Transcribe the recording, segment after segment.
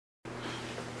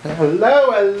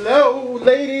Hello, hello,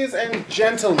 ladies and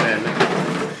gentlemen.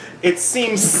 It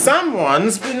seems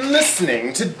someone's been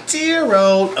listening to dear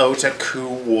old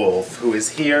Otaku Wolf, who is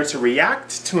here to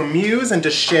react, to amuse, and to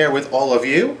share with all of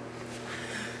you.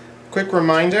 Quick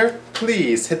reminder,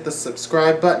 please hit the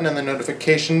subscribe button and the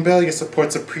notification bell. Your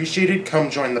support's appreciated. Come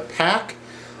join the pack.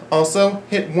 Also,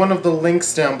 hit one of the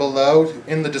links down below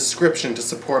in the description to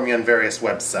support me on various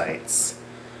websites.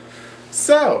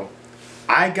 So,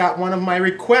 I got one of my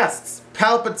requests,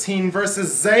 Palpatine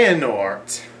versus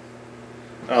Xehanort.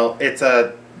 Well, it's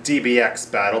a DBX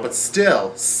battle, but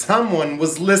still, someone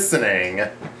was listening.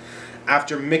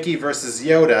 After Mickey versus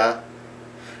Yoda,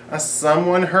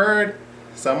 someone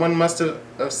must have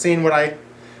seen what I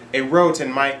wrote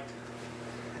in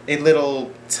a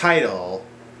little title.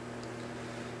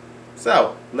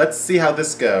 So, let's see how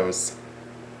this goes.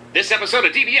 This episode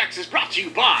of DBX is brought to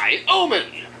you by Omen.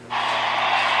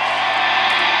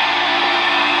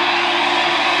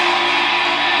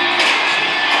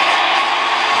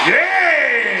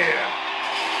 Yeah!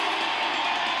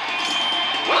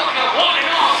 Welcome one and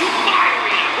all to my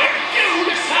arena, where you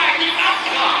decide the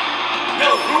outcome.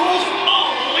 No rules,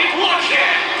 only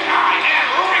bloodshed. I am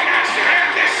Ringmaster, and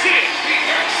this is the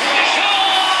Exhibition.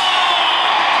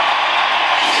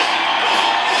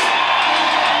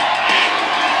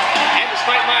 And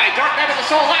despite my dark night of the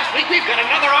soul last week, we've got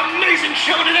another amazing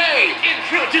show today.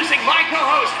 Introducing my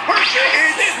co-host,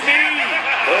 It's me,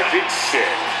 Perfect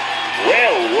Sid.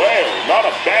 Well, not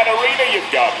a bad arena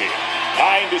you've got here.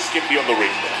 Kinda skimpy on the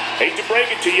ring though. Hate to break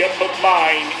it to you, but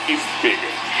mine is bigger.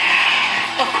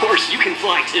 Of course, you can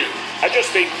fly too. I just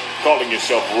think calling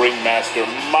yourself Ringmaster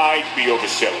might be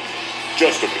overselling it.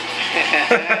 Just a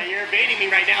bit. You're baiting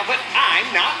me right now, but I'm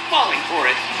not falling for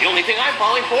it. The only thing I'm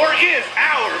falling for is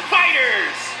our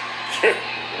fighters!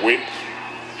 Wimp.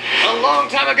 A long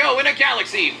time ago in a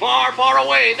galaxy far, far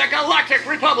away, the Galactic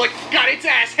Republic got its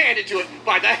ass handed to it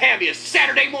by the hammiest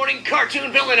Saturday morning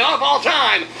cartoon villain of all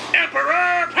time,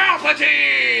 Emperor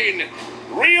Palpatine!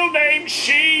 Real name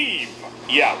Sheev.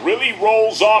 Yeah, really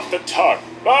rolls off the tongue.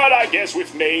 But I guess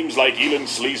with names like Elon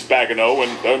Sleazebagano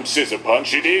and Scissor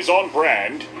Punch, it is on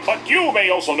brand. But you may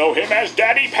also know him as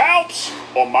Daddy Palps,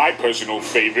 or my personal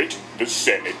favorite, the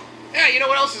Senate. Yeah, you know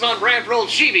what else is on brand for old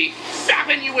Sheevy?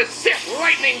 Zapping you with Sith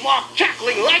lightning while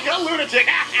cackling like a lunatic.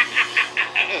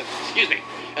 Excuse me.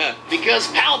 Because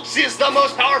Palps is the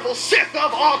most powerful Sith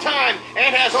of all time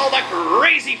and has all the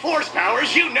crazy force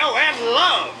powers you know and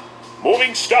love.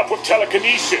 Moving stuff with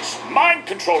telekinesis,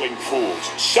 mind-controlling fools,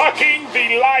 sucking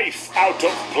the life out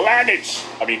of planets.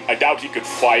 I mean, I doubt he could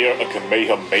fire a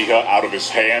Kamehameha out of his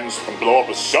hands and blow up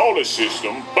a solar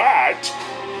system, but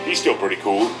he's still pretty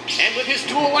cool. And with his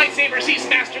dual lightsabers, he's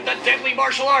mastered the deadly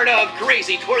martial art of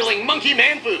crazy twirling monkey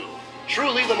manfu.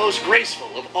 Truly the most graceful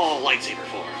of all lightsaber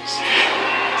forms.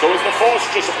 So is the Force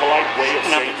just a polite way of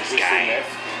Enough saying with this this guy. and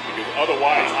that? Because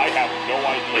otherwise, I have no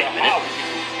Wait idea a minute. how he can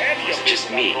do any It's of this just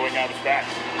without me. throwing out his back.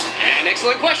 An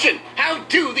excellent question. How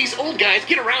do these old guys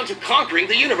get around to conquering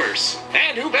the universe?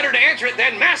 And who better to answer it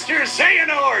than Master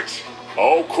Xehanort?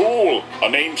 Oh, cool. A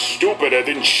name stupider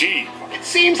than Sheev. It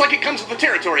seems like it comes with the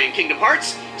territory in Kingdom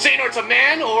Hearts. Xehanort's a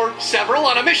man, or several,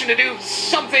 on a mission to do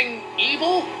something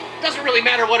evil. Doesn't really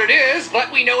matter what it is,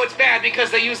 but we know it's bad because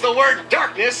they use the word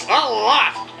darkness a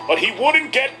lot. But he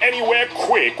wouldn't get anywhere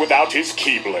quick without his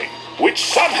Keyblade, which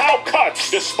somehow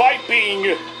cuts despite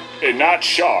being not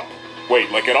sharp. Wait,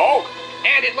 like at all?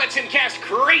 And it lets him cast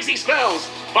crazy spells.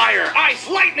 Fire, ice,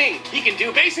 lightning. He can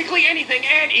do basically anything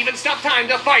and even stop time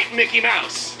to fight Mickey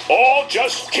Mouse. Or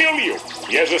just kill you.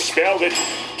 He has a spell that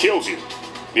kills you.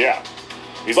 Yeah.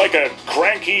 He's like a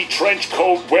cranky trench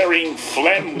coat wearing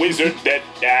phlegm wizard that,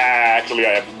 actually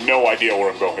I have no idea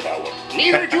where I'm going with that one.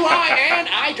 Neither do I, and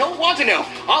I don't want to know.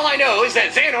 All I know is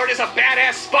that Xehanort is a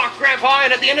badass Spock grandpa,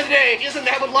 and at the end of the day, isn't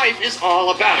that what life is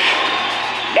all about?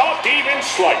 Not even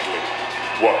slightly.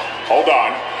 Whoa, hold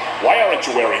on. Why aren't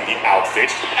you wearing the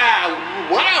outfit?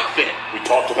 What outfit? We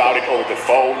talked about it over the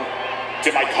phone. It's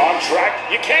in my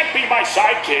contract. You can't be my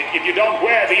sidekick if you don't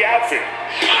wear the outfit.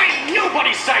 I'm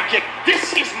nobody's sidekick.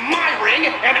 This is my ring,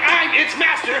 and I'm its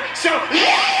master, so...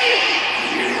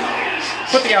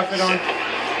 Put the outfit on.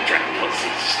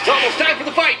 It's almost time for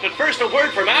the fight, but first a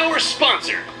word from our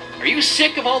sponsor. Are you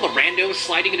sick of all the randos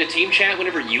sliding into team chat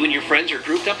whenever you and your friends are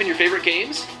grouped up in your favorite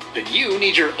games? Then you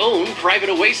need your own private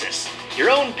oasis. Your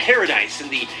own paradise in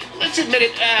the, let's admit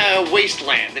it,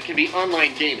 wasteland that can be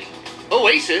online gaming.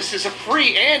 Oasis is a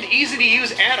free and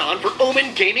easy-to-use add-on for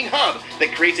Omen Gaming Hub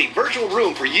that creates a virtual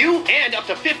room for you and up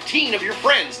to 15 of your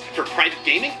friends for private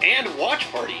gaming and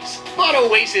watch parties. But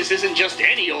Oasis isn't just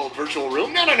any old virtual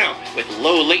room, no. With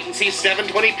low latency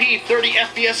 720p 30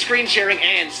 FPS screen sharing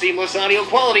and seamless audio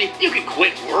quality, you can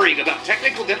quit worrying about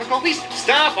technical difficulties,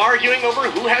 stop arguing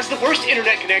over who has the worst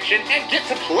internet connection, and get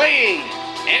to playing.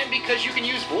 And because you can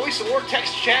use voice or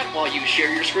text chat while you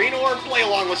share your screen or play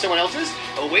along with someone else's,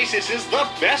 Oasis is the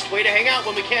best way to hang out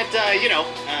when we can't,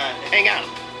 hang out.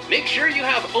 Make sure you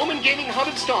have Omen Gaming Hub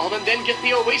installed and then get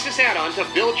the Oasis add-on to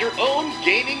build your own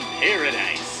gaming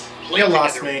paradise. Play You together,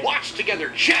 lost me. watch together,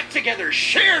 chat together,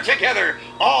 share together,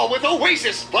 all with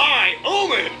Oasis by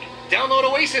Omen. Download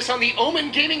Oasis on the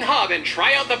Omen Gaming Hub and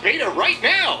try out the beta right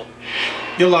now.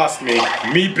 You lost me.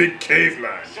 Me big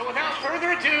caveman. So without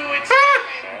further ado, it's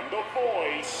And the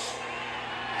voice.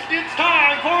 it's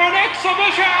time for an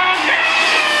exhibition!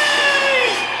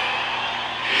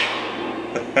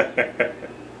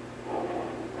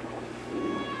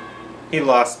 He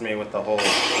lost me with the whole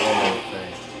Omen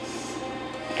thing.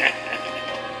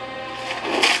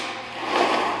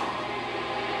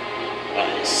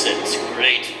 I sense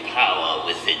great power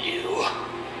within you.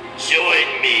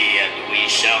 Join me and we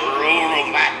shall rule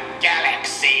my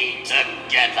galaxy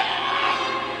together.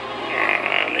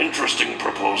 An interesting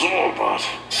proposal, but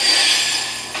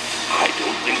I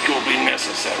don't think you'll be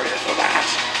necessary for that.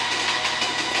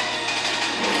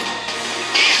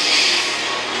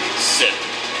 So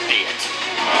be it.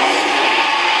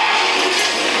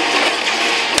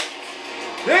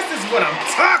 This is what I'm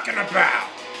talking about!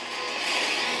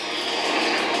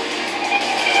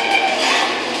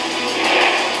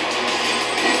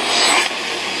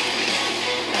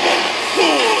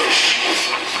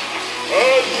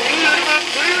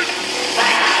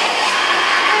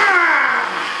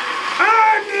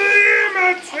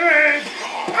 Unlimited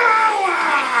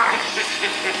power!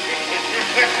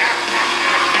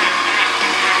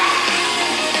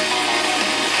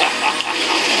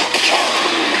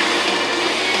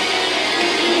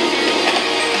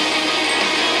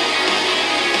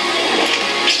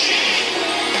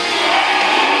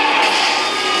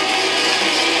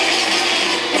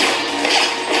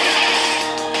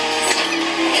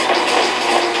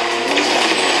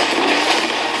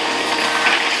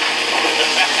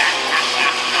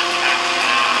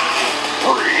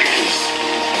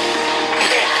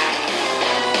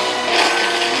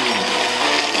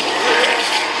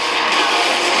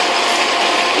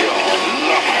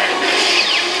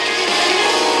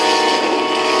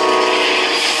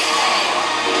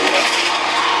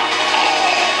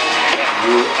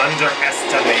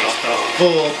 Underestimate the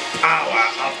full power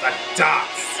of the dark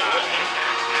side.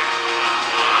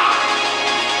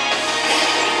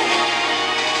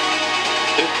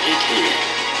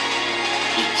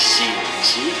 It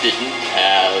seems you didn't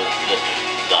have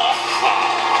the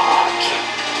heart.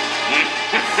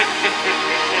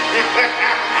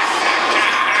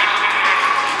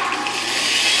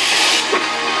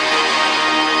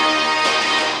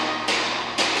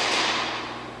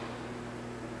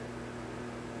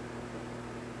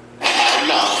 I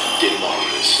love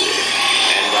democracy,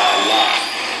 and I love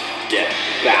death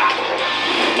battle.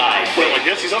 My Well, I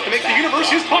guess he's off to make the universe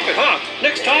his puppet, huh?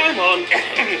 Next time on...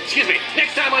 excuse me.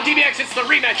 Next time on DBX, it's the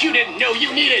rematch you didn't know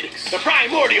you needed. The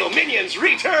Primordial Minions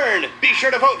return. Be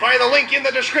sure to vote via the link in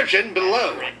the description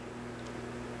below.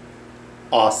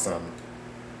 Awesome.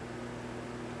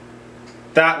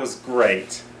 That was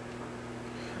great.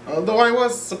 Although I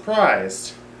was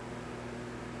surprised.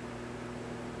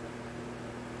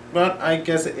 But I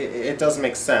guess it does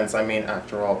make sense. I mean,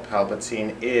 after all,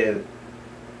 Palpatine is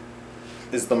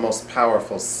the most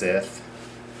powerful Sith.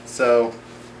 So...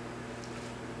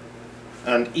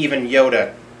 And even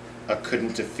Yoda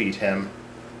couldn't defeat him.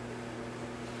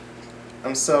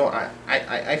 So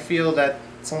I feel that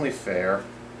it's only fair.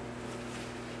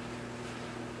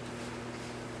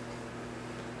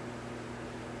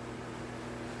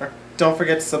 Don't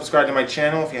forget to subscribe to my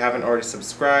channel if you haven't already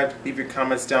subscribed. Leave your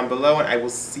comments down below and I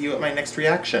will see you at my next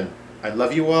reaction. I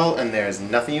love you all and there is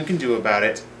nothing you can do about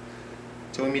it.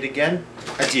 Till we meet again,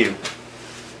 adieu.